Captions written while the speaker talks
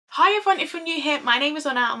Hi everyone, if you're new here, my name is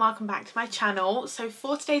Anna and welcome back to my channel. So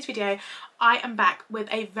for today's video, I am back with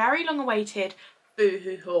a very long awaited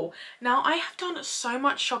Boohoo haul. Now I have done so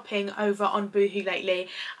much shopping over on Boohoo lately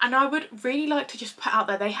and I would really like to just put out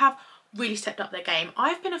there they have really stepped up their game.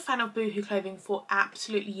 I've been a fan of Boohoo clothing for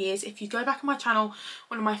absolutely years. If you go back on my channel,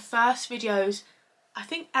 one of my first videos, I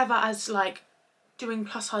think ever as like doing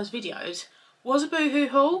plus size videos, was a Boohoo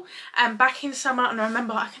haul back in summer, and I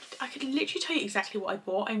remember I could literally tell you exactly what I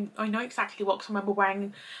bought. I know exactly what, because I remember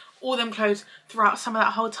wearing all them clothes throughout summer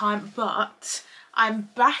that whole time. But I'm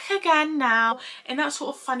back again now in that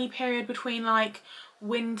sort of funny period between like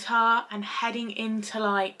winter and heading into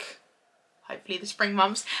like hopefully the spring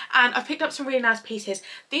months, and I've picked up some really nice pieces.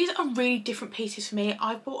 These are really different pieces for me.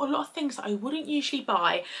 I've bought a lot of things that I wouldn't usually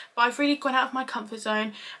buy, but I've really gone out of my comfort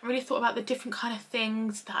zone and really thought about the different kind of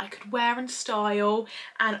things that I could wear and style,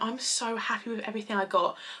 and I'm so happy with everything I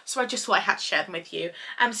got, so I just thought I had to share them with you.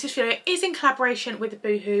 So this video is in collaboration with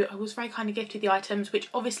Boohoo. I was very kindly gifted the items, which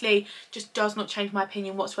obviously just does not change my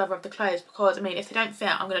opinion whatsoever of the clothes, because I mean, if they don't fit,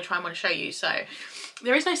 I'm going to try and want to show you. So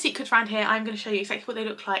there is no secrets around here. I'm going to show you exactly what they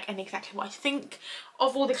look like and exactly what I think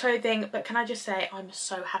of all the clothing. But can I just say I'm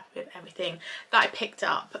so happy with everything that I picked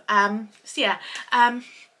up.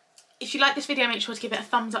 If you like this video, make sure to give it a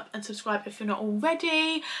thumbs up and subscribe if you're not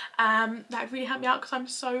already. That would really help me out because I'm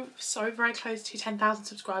so very close to 10,000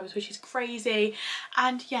 subscribers, which is crazy.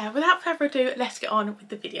 And yeah, without further ado, let's get on with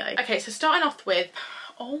the video. Okay, so starting off with,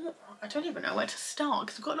 oh, I don't even know where to start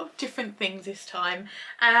because I've got a lot of different things this time.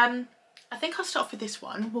 I think I'll start off with this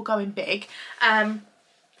one. We'll go in big.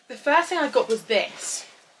 The first thing I got was this.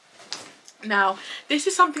 Now, this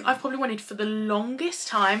is something I've probably wanted for the longest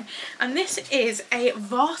time, and this is a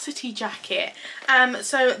varsity jacket.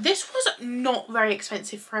 So this was not very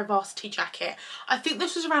expensive for a varsity jacket. I think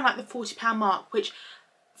this was around like the £40 mark, which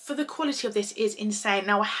for the quality of this is insane.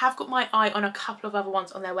 Now I have got my eye on a couple of other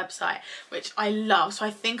ones on their website, which I love, so I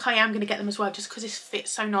think I am going to get them as well just because this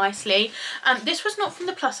fits so nicely. This was not from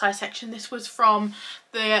the plus size section, this was from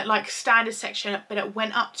the like standard section, but it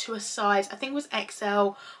went up to a size, I think it was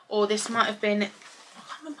XL, or this might have been, I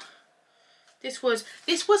can't remember. This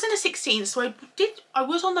wasn't a 16, so I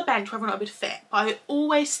was on the bench whether or not it would fit, but I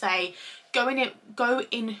always say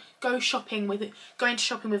go shopping with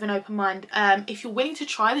an open mind. If you're willing to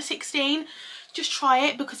try the 16, just try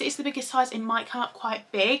it, because it is the biggest size. It might come up quite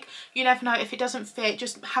big. You never know. If it doesn't fit,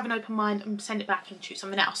 just have an open mind and send it back and choose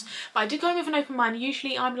something else. But I did go in with an open mind.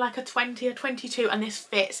 Usually I'm like a 20 or 22 and this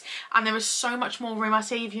fits, and there is so much more room. I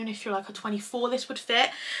say even if you're like a 24, this would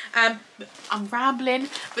fit. I'm rambling,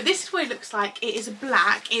 but this is what it looks like. It is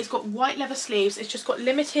black. It's got white leather sleeves. It's just got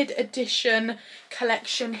limited edition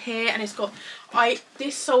collection here, and it's got,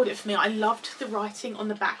 this sold it for me. I loved the writing on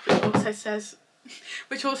the back, which also says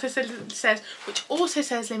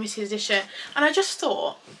limited edition, and I just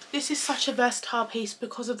thought this is such a versatile piece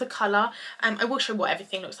because of the colour. I will show what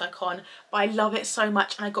everything looks like on, but I love it so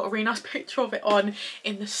much, and I got a really nice picture of it on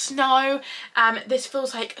in the snow. This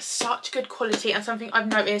feels like such good quality, and something I've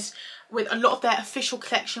noticed with a lot of their official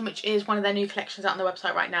collection, which is one of their new collections out on their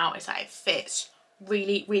website right now, is that it fits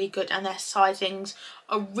really good, and their sizings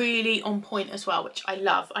are really on point as well, which I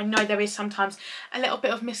love. I know there is sometimes a little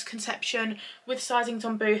bit of misconception with sizings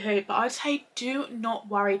on Boohoo, but I'd say do not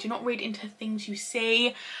worry, do not read into things you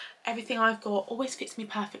see. Everything I've got always fits me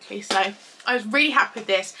perfectly, so I was really happy with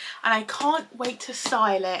this, and I can't wait to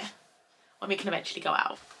style it when we can eventually go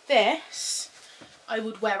out. This I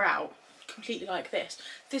would wear out completely like this.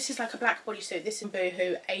 This is like a black bodysuit. This in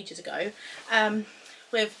Boohoo ages ago,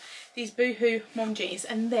 with these Boohoo mom jeans,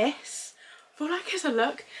 and this, for like as a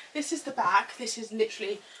look, this is the back. This is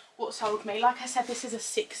literally what sold me. Like I said, this is a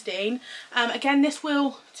 16. Again, this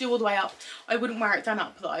will do all the way up. I wouldn't wear it done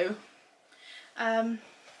up though. I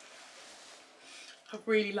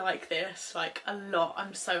really like this, like a lot.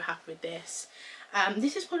 I'm so happy with this.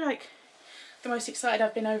 This is probably like the most excited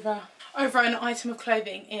I've been over an item of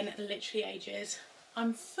clothing in literally ages.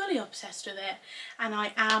 I'm fully obsessed with it, and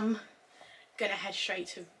I am gonna head straight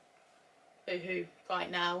to Boohoo right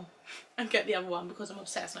now and get the other one because I'm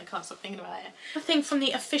obsessed and I can't stop thinking about it. The thing from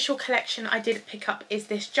the official collection I did pick up is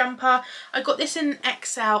this jumper. I got this in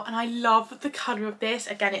XL, and I love the colour of this.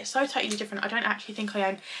 Again, it's so totally different. I don't actually think I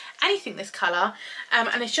own anything this colour,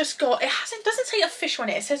 and it's just got, it doesn't say official on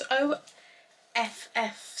it. It says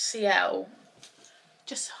OFFCL.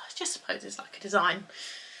 Just suppose it's like a design.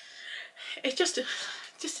 It's just a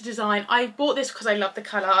design. I bought this because I love the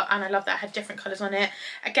colour, and I love that it had different colours on it.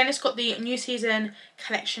 Again, it's got the new season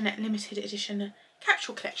collection limited edition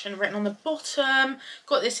capsule collection written on the bottom.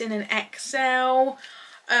 Got this in an XL.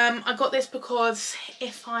 I got this because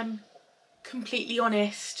if I'm completely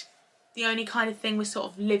honest, the only kind of thing we're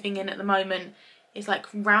sort of living in at the moment is like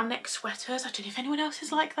round neck sweaters. I don't know if anyone else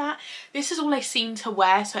is like that. This is all I seem to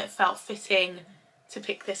wear, so it felt fitting to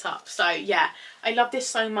pick this up. So yeah, I love this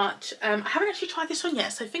so much. I haven't actually tried this on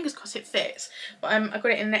yet, so fingers crossed it fits. But I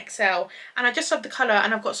got it in an XL, and I just love the colour,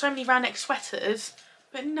 and I've got so many round neck sweaters,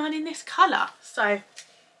 but none in this colour. So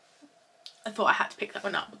I thought I had to pick that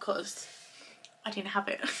one up because I didn't have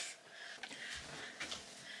it.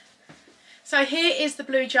 So here is the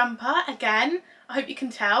blue jumper again. I hope you can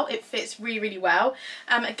tell it fits really, really well.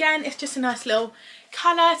 Again, it's just a nice little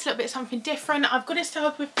colour. It's a little bit something different. I've got it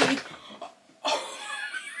styled with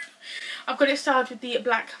the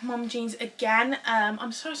black mom jeans again.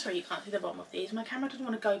 I'm so sorry you can't see the bottom of these. My camera doesn't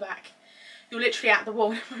want to go back. You're literally at the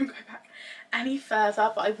wall. It won't go back any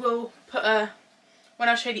further, but I will put when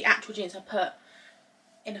I show you the actual jeans, I'll put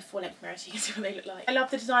in a full length mirror so you can see what they look like. I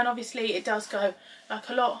love the design. Obviously it does go like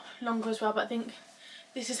a lot longer as well, but I think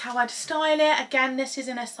this is how I'd style it. Again, this is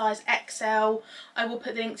in a size XL. I will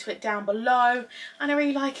put the link to it down below, and I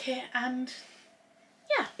really like it. And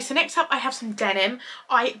yeah, so next up I have some denim.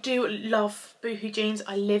 I do love Boohoo jeans.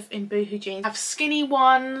 I live in Boohoo jeans. I have skinny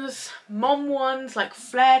ones, mom ones, like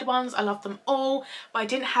flared ones. I love them all, but I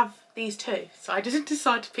didn't have these two, so I didn't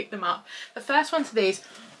decide to pick them up. The first one's these.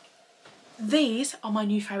 These are my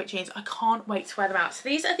new favourite jeans. I can't wait to wear them out. So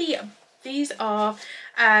these are the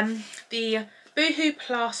Boohoo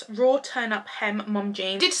Plus Raw Turn Up Hem Mom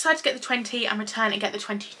Jeans. I did decide to get the 20 and return and get the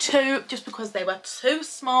 22 just because they were too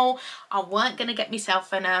small. I weren't going to get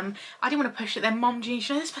myself an I didn't want to push it. They're mom jeans,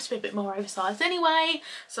 you know, they're supposed to be a bit more oversized anyway.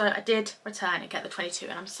 So I did return and get the 22,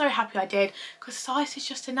 and I'm so happy I did, because size is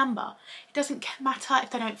just a number. It doesn't matter if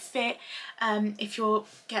they don't fit. I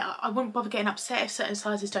wouldn't bother getting upset if certain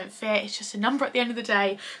sizes don't fit. It's just a number at the end of the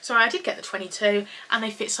day. So I did get the 22 and they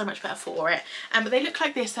fit so much better for it. But they look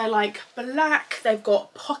like this. They're like black. They've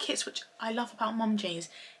got pockets, which I love about mom jeans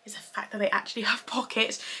is the fact that they actually have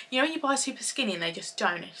pockets. You know when you buy super skinny and they just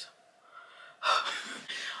don't.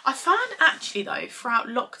 I found actually though throughout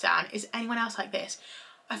lockdown, is anyone else like this?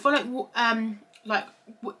 I feel like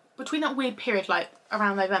between that weird period, like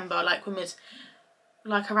around November, like when was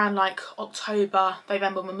like around like October,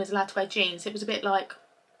 November, when we was allowed to wear jeans, it was a bit like,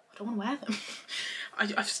 I don't want to wear them.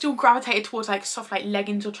 I've still gravitated towards like soft like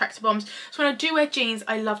leggings or tractor bombs. So when I do wear jeans,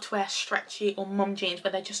 I love to wear stretchy or mom jeans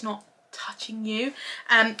where they're just not touching you.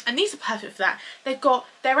 And these are perfect for that.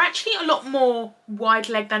 They're actually a lot more wide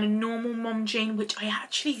leg than a normal mom jean, which I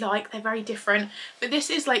actually like. They're very different. But this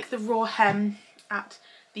is like the raw hem at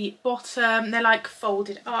the bottom. They're like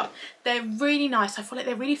folded up. They're really nice. I feel like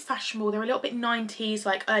they're really fashionable. They're a little bit 90s,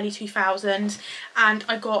 like early 2000s, and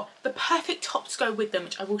I got the perfect top to go with them,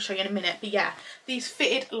 which I will show you in a minute. But yeah, these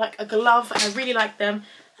fitted like a glove and I really like them, and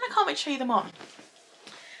I can't wait to show you them on.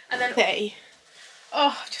 And then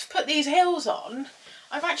I've just put these heels on.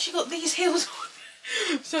 I've actually got these heels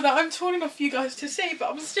on so that I'm tall enough for you guys to see,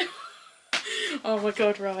 but I'm still oh my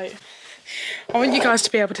god, right. I want you guys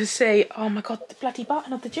to be able to see. Oh my god, the bloody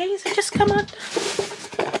button of the jeans have just come on. Look,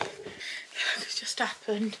 it's just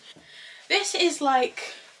happened. This is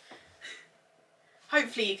like,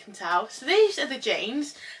 hopefully you can tell. So these are the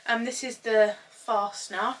jeans. This is the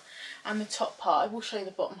fastener and the top part. I will show you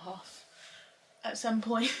the bottom half at some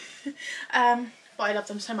point. But I love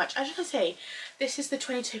them so much. As you can see, this is the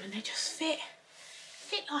 22 and they just fit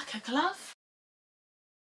like a glove.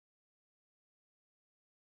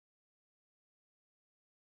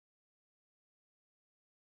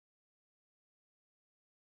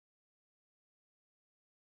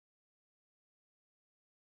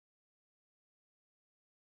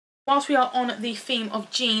 Whilst we are on the theme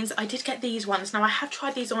of jeans, I did get these ones. Now I have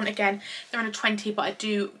tried these on again. They're in a 20, but I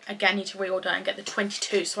do again need to reorder and get the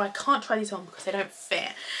 22. So I can't try these on because they don't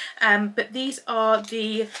fit. But these are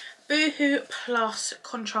the Boohoo Plus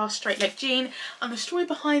Contrast Straight Leg Jean. And the story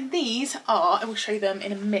behind these are, I will show you them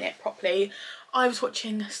in a minute properly. I was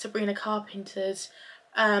watching Sabrina Carpenter's,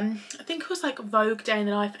 I think it was like Vogue Day in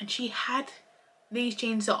the Life, and she had these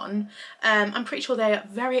jeans on. I'm pretty sure they're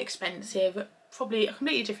very expensive. Probably a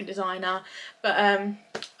completely different designer, but I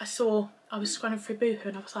was scrolling through Boohoo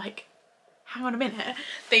and I was like, hang on a minute,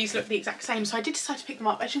 these look the exact same. So I did decide to pick them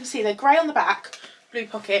up. As you can see, they're grey on the back, blue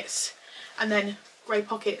pockets, and then grey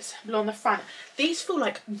pockets, blue on the front. These feel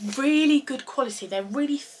like really good quality. They're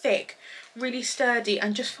really thick, really sturdy,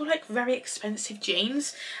 and just feel like very expensive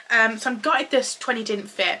jeans. So I'm gutted this 20 didn't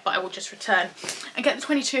fit, but I will just return and get the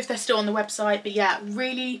 22 if they're still on the website. But yeah,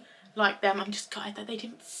 really like them. I'm just gutted that they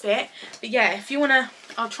didn't fit. But yeah, if you want to,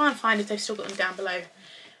 I'll try and find if they've still got them down below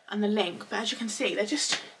and the link. But as you can see, they're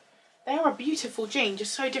just they are a beautiful jean,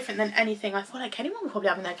 just so different than anything I feel like anyone would probably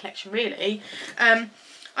have in their collection, really. And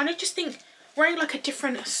I just think wearing like a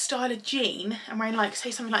different style of jean and wearing like,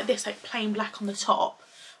 say something like this, like plain black on the top,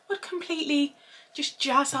 would completely just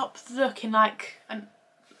jazz up the look in like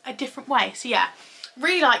a different way. So yeah,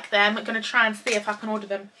 really like them. I'm going to try and see if I can order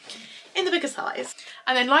them in the bigger size.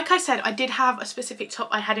 And then, like I said, I did have a specific top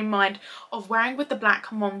I had in mind of wearing with the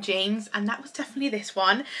black mom jeans, and that was definitely this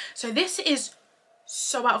one. So this is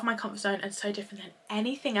so out of my comfort zone and so different than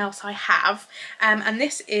anything else I have. And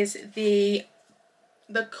this is the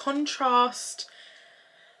contrast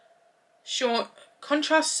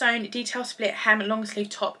sewn detail split hem long sleeve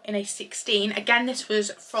top in a 16. Again, this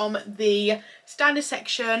was from the standard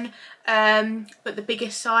section, but the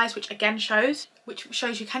biggest size, which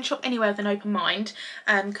shows you can shop anywhere with an open mind,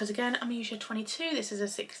 because again, I'm usually a 22, this is a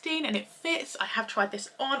 16 and it fits. I have tried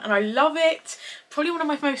this on and I love it. Probably one of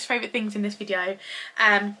my most favourite things in this video.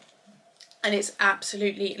 And it's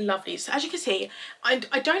absolutely lovely. So as you can see, I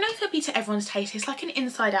don't know if it'll be to everyone's taste. It's like an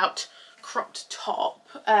inside out cropped top,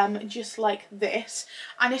 just like this,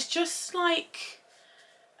 and it's just like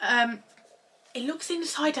it looks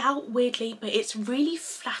inside out weirdly, but it's really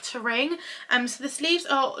flattering. So the sleeves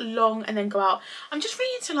are long and then go out. I'm just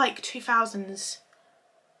really into like 2000s,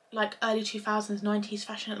 like early 2000s, 90s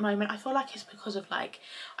fashion at the moment. I feel like it's because of like,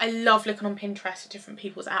 I love looking on Pinterest at different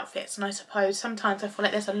people's outfits, and I suppose sometimes I feel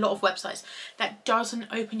like there's a lot of websites that doesn't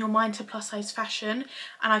open your mind to plus size fashion,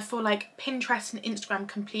 and I feel like Pinterest and Instagram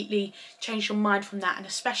completely change your mind from that, and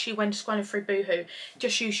especially when scrolling through Boohoo,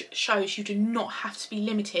 just shows you do not have to be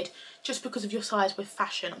limited just because of your size with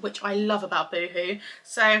fashion, which I love about Boohoo.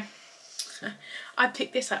 So I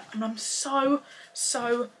picked this up and I'm so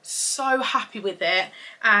happy with it,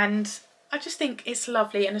 and I just think it's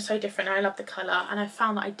lovely and it's so different, and I love the colour, and I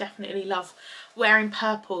found that I definitely love wearing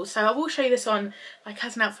purple. So I will show you this on like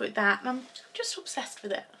as an outfit with that, and I'm just obsessed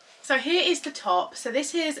with it. So here is the top. So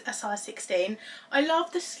this is a size 16. I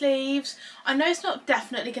love the sleeves. I know it's not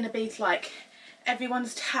definitely going to be to like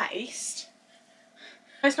everyone's taste.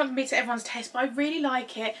 It's not going to be to everyone's taste, but I really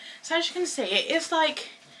like it. So as you can see, it is like,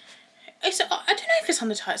 I don't know if it's on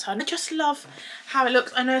the tight side. I just love how it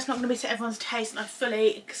looks. I know it's not going to be to everyone's taste, and I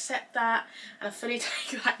fully accept that and I fully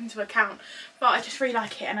take that into account, but I just really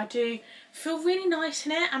like it, and I do feel really nice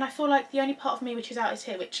in it, and I feel like the only part of me which is out is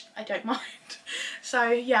here, which I don't mind.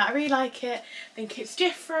 So yeah, I really like it. I think it's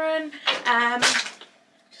different.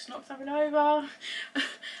 Just knocked something over.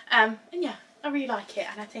 And yeah, I really like it,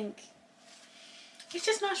 and I think it's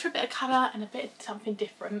just nice for a bit of colour and a bit of something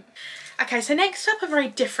different. Okay, so next up, a very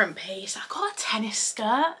different piece. I got a tennis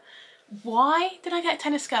skirt. Why did I get a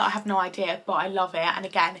tennis skirt? I have no idea, but I love it. And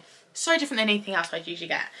again, so different than anything else I'd usually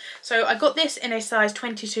get. So I got this in a size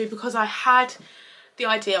 22 because I had the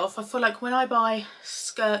idea of, I feel like when I buy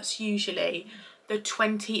skirts usually, the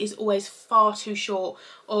 20 is always far too short,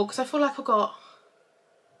 or because I feel like I've got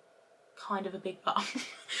kind of a big bum.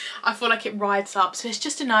 I feel like it rides up, so it's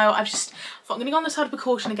just a no. I thought I'm gonna go on the side of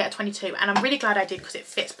precaution and get a 22, and I'm really glad I did because it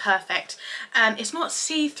fits perfect. It's not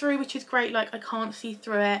see-through, which is great. Like, I can't see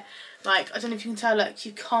through it. Like, I don't know if you can tell, look,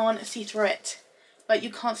 you can't see through it. Like,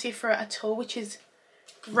 you can't see through it at all, which is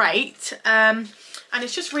great. And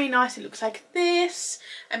it's just really nice. It looks like this,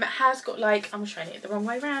 and it has got like, I'm showing it the wrong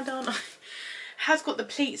way around, aren't I? Has got the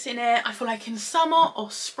pleats in it. I feel like in summer or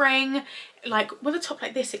spring, like with a top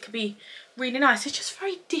like this, it could be really nice. It's just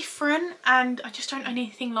very different, and I just don't know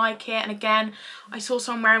anything like it. And again, I saw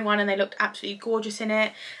someone wearing one and they looked absolutely gorgeous in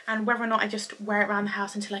it, and whether or not I just wear it around the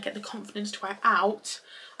house until I get the confidence to wear it out,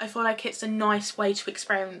 I feel like it's a nice way to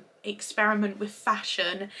experiment with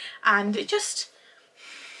fashion. And it just,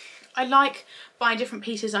 I like buying different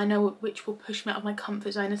pieces I know which will push me out of my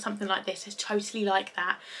comfort zone, and something like this is totally like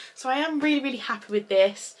that. So I am really happy with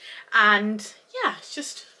this, and yeah, it's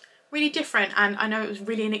just really different, and I know it was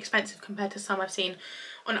really inexpensive compared to some I've seen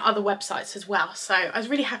on other websites as well. So I was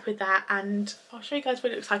really happy with that, and I'll show you guys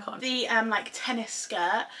what it looks like on. The like tennis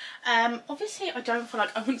skirt, obviously I don't feel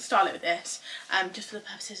like I wouldn't style it with this, just for the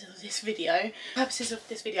purposes of this video.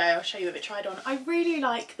 I'll show you a bit tried on. I really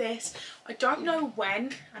like this. I don't know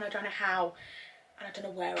when, and I don't know how, and I don't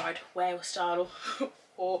know where I'd wear or style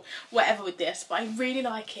or whatever with this, but I really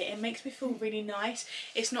like it. It makes me feel really nice.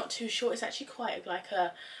 It's not too short. It's actually quite like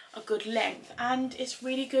a good length, and it's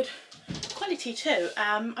really good quality too.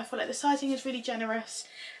 I feel like the sizing is really generous.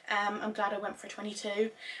 I'm glad I went for a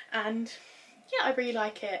 22, and yeah, I really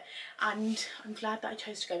like it, and I'm glad that I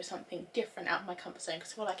chose to go with something different out of my comfort zone,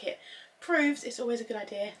 because I feel like it proves it's always a good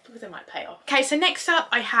idea because it might pay off. Okay, so next up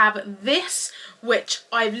I have this, which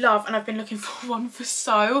I love, and I've been looking for one for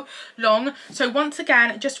so long. So once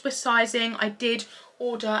again, just with sizing, I did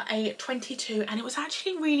order a 22 and it was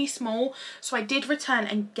actually really small, so I did return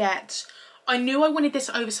and get, I knew I wanted this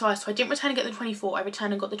oversized, so I didn't return and get the 24, I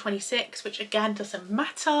returned and got the 26, which again doesn't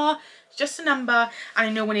matter, it's just a number, and I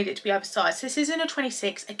knew I wanted it to be oversized. So this is in a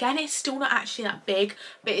 26, again it's still not actually that big,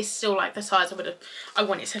 but it's still like the size I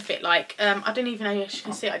want it to fit like. I don't even know, as you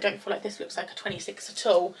can see, I don't feel like this looks like a 26 at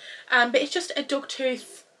all, but it's just a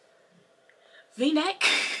dogtooth v-neck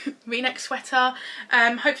v-neck sweater.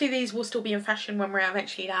 Hopefully these will still be in fashion when we're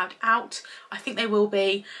eventually allowed out. I think they will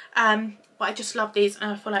be, but I just love these, and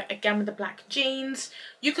I feel like, again, with the black jeans,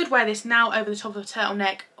 you could wear this now over the top of a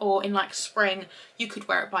turtleneck, or in like spring you could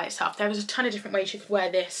wear it by itself. There is a ton of different ways you could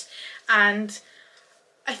wear this, and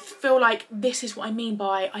I feel like this is what I mean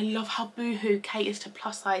by, I love how Boohoo caters to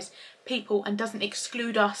plus size people and doesn't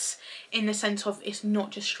exclude us, in the sense of it's not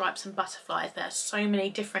just stripes and butterflies. There are so many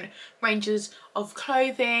different ranges of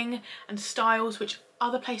clothing and styles which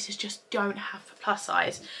other places just don't have for plus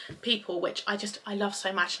size people, which I love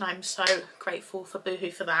so much, and I'm so grateful for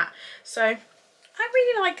Boohoo for that. So I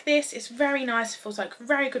really like this. It's very nice, it feels like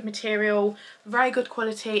very good material, very good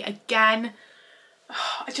quality. Again,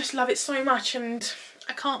 I just love it so much and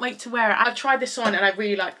I can't wait to wear it. I've tried this on and I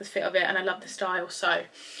really like the fit of it and I love the style. So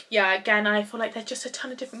yeah, again, I feel like there's just a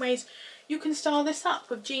ton of different ways you can style this up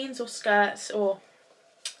with jeans or skirts or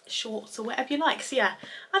shorts or whatever you like. So yeah,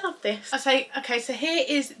 I love this. I say, okay, so here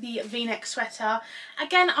is the v-neck sweater.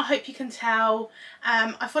 Again, I hope you can tell,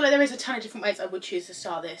 I feel like there is a ton of different ways I would choose to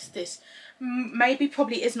style this. This maybe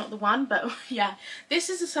probably is not the one, but yeah, this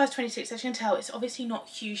is a size 26. As you can tell, it's obviously not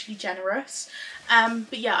hugely generous,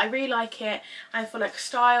 but yeah, I really like it. I feel like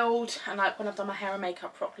styled, and like when I've done my hair and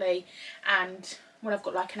makeup properly, and when I've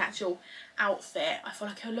got like an actual outfit, I feel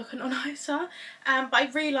like it'll look a lot nicer. But I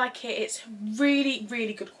really like it. It's really,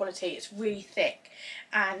 really good quality. It's really thick,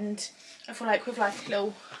 and I feel like with like a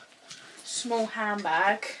little small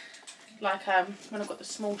handbag, like when I've got the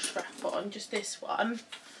small strap on, just this one,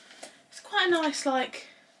 it's quite a nice like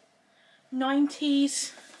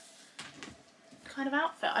 90s kind of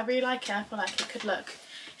outfit. I really like it. I feel like it could look,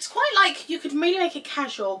 it's quite like, you could really make it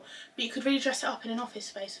casual, but you could really dress it up in an office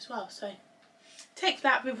space as well. So take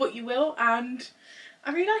that with what you will, and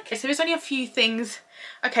I really like it. So there's only a few things,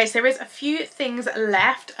 okay, so there is a few things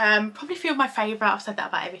left, probably a few of my favourite. I've said that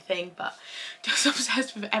about everything, but just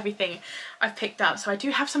obsessed with everything I've picked up. So I do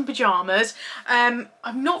have some pyjamas.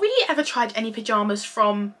 I've not really ever tried any pyjamas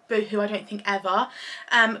from Boohoo, I don't think ever,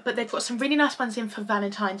 but they've got some really nice ones in for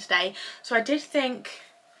Valentine's Day. So I did think,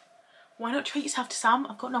 why not treat yourself to some?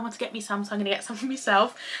 I've got no one to get me some, so I'm going to get some for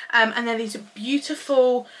myself. And then these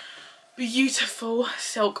beautiful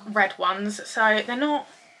silk red ones. So they're not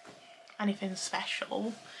anything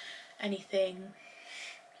special, anything,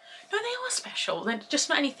 no, they are special, they're just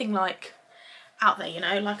not anything like out there, you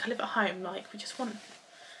know, like I live at home, like we just want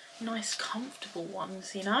nice comfortable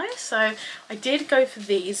ones, you know. So I did go for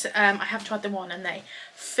these. I have tried them on and they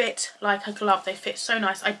fit like a glove, they fit so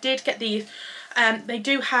nice. I did get these, they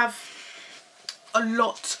do have a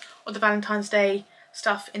lot of the Valentine's Day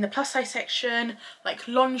stuff in the plus size section, like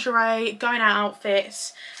lingerie, going out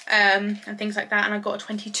outfits, and things like that, and I got a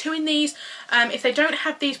 22 in these. If they don't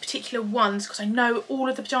have these particular ones, because I know all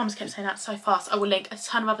of the pyjamas kept saying that so fast, I will link a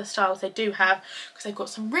ton of other styles they do have, because they've got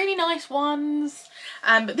some really nice ones,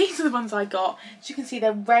 but these are the ones I got. As you can see,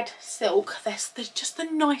 they're red silk, they're just the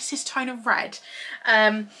nicest tone of red,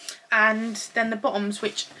 and then the bottoms,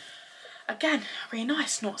 which again, really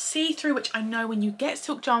nice, not see-through, which I know when you get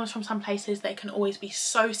silk pyjamas from some places, they can always be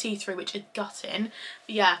so see-through, which is gutting.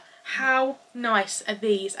 But yeah, how nice are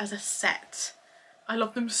these as a set? I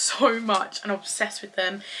love them so much and I'm obsessed with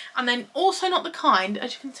them. And then also not the kind,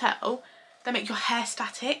 as you can tell, they make your hair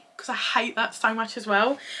static, because I hate that so much as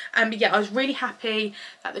well. But yeah, I was really happy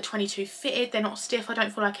that the 22 fitted. They're not stiff. I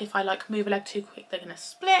don't feel like if I like move a leg too quick, they're gonna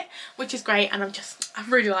split, which is great. And I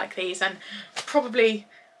really like these, and probably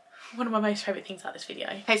one of my most favourite things about this video.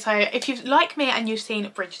 Okay, so if you've like me and you've seen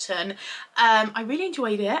Bridgerton, I really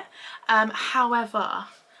enjoyed it. However,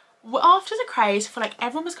 after the craze, I feel like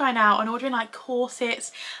everyone was going out and ordering like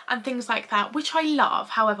corsets and things like that, which I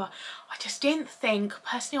love. However, I just didn't think,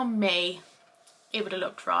 personally on me, it would have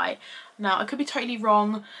looked right. Now, I could be totally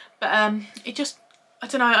wrong, but it just, I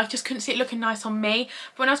don't know, I just couldn't see it looking nice on me.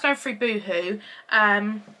 But when I was going through Boohoo,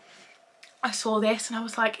 I saw this and I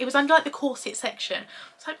was like, it was under like the corset section.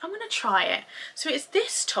 I was like, I'm gonna try it. So it's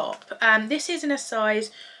this top. This is in a size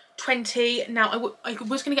 20. Now I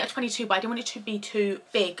was gonna get a 22, but I didn't want it to be too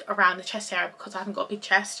big around the chest area because I haven't got a big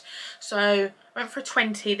chest. So I went for a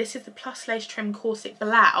 20. This is the plus lace trim corset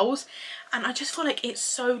blouse, and I just feel like it's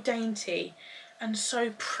so dainty and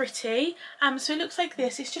so pretty. So it looks like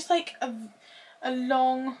this. It's just like a a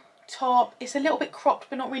long top. It's a little bit cropped,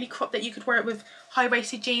 but not really cropped that you could wear it with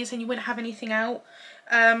high-waisted jeans and you wouldn't have anything out.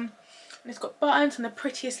 And it's got buttons and the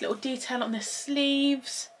prettiest little detail on the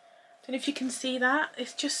sleeves. Don't know if you can see that.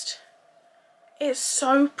 It's just, it's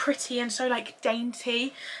so pretty and so like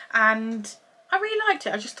dainty, and I really liked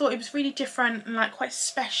it. I just thought it was really different and like quite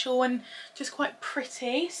special and just quite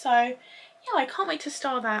pretty. So yeah, I can't wait to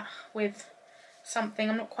style that with something.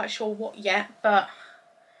 I'm not quite sure what yet, but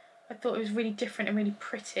I thought it was really different and really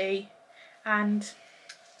pretty. And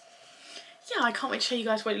yeah, I can't wait to show you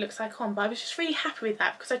guys what it looks like on. But I was just really happy with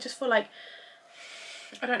that because I just feel like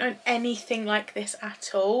I don't own anything like this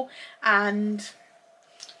at all. And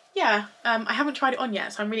yeah, I haven't tried it on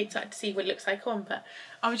yet, so I'm really excited to see what it looks like on. But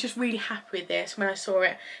I was just really happy with this when I saw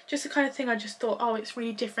it. Just the kind of thing I just thought, oh, it's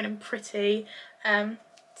really different and pretty. So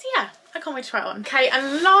yeah, I can't wait to try it on. Okay,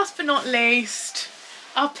 and last but not least,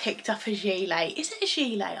 I picked up a gilet. Is it a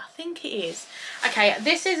gilet? I think it is. Okay,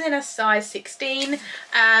 this is in a size 16.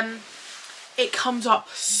 It comes up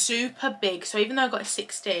super big, so even though I got a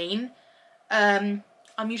 16,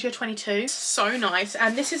 I'm usually a 22. So nice.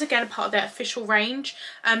 And this is again a part of their official range.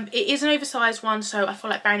 It is an oversized one, so I feel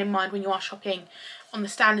like bearing in mind when you are shopping on the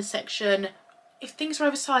standard section, if things are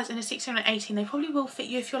oversized in a 16 or 18, they probably will fit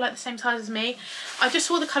you if you're like the same size as me. I just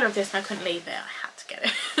saw the colour of this and I couldn't leave it. I had to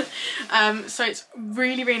get it. So it's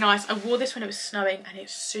really, really nice. I wore this when it was snowing and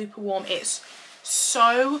it's super warm. It's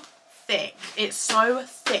so thick. It's so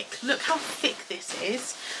thick. Look how thick this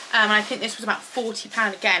is. And I think this was about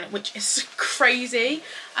 £40 again, which is crazy.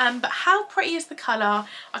 But how pretty is the colour?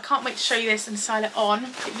 I can't wait to show you this and style it on.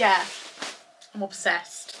 But yeah, I'm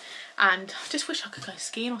obsessed. And I just wish I could go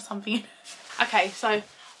skiing or something. Okay, so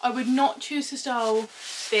I would not choose to style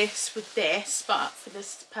this with this, but for the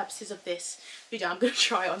purposes of this video, I'm going to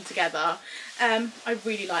try it on together. I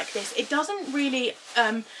really like this. It doesn't really,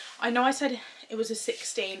 I know I said it was a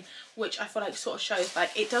 16, which I feel like sort of shows,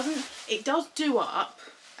 like it does do up.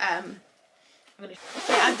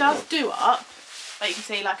 It does do up, like you can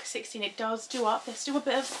see, like a 16, it does do up. There's still a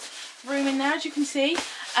bit of room in there, as you can see.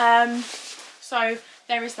 So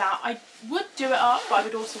there is that. I would do it up, but I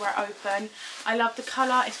would also wear it open. I love the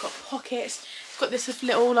colour. It's got pockets. It's got this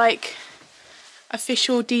little like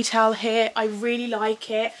official detail here. I really like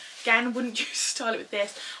it. Again, wouldn't you style it with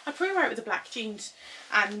this? I'd probably wear it with the black jeans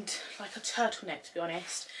and like a turtleneck, to be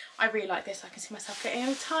honest. I really like this. I can see myself getting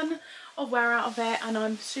a ton of wear out of it, and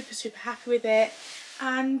I'm super, super happy with it.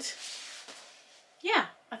 And yeah,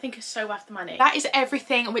 I think it's so worth the money. That is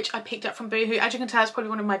everything which I picked up from Boohoo. As you can tell, it's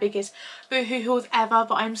probably one of my biggest Boohoo hauls ever,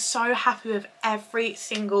 but I'm so happy with every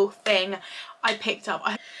single thing I picked up.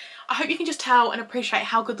 I hope you can just tell and appreciate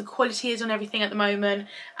how good the quality is on everything at the moment,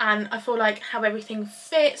 and I feel like how everything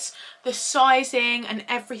fits, the sizing and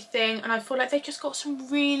everything, and I feel like they've just got some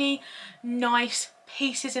really nice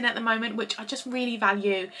pieces in at the moment, which I just really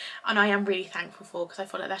value and I am really thankful for, because I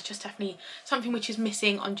feel like that's just definitely something which is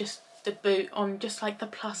missing on just the boot, on just like the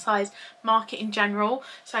plus size market in general.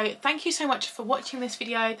 So thank you so much for watching this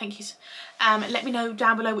video. Thank you. Let me know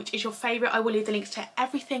down below which is your favourite. I will leave the links to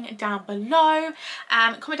everything down below.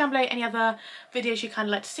 Comment down below any other videos you kind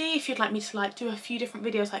of like to see. If you'd like me to like do a few different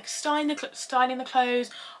videos like styling the clothes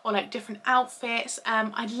or like different outfits,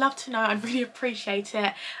 I'd love to know. I'd really appreciate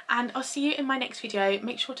it, and I'll see you in my next video.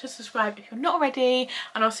 Make sure to subscribe if you're not already,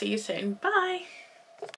 and I'll see you soon. Bye.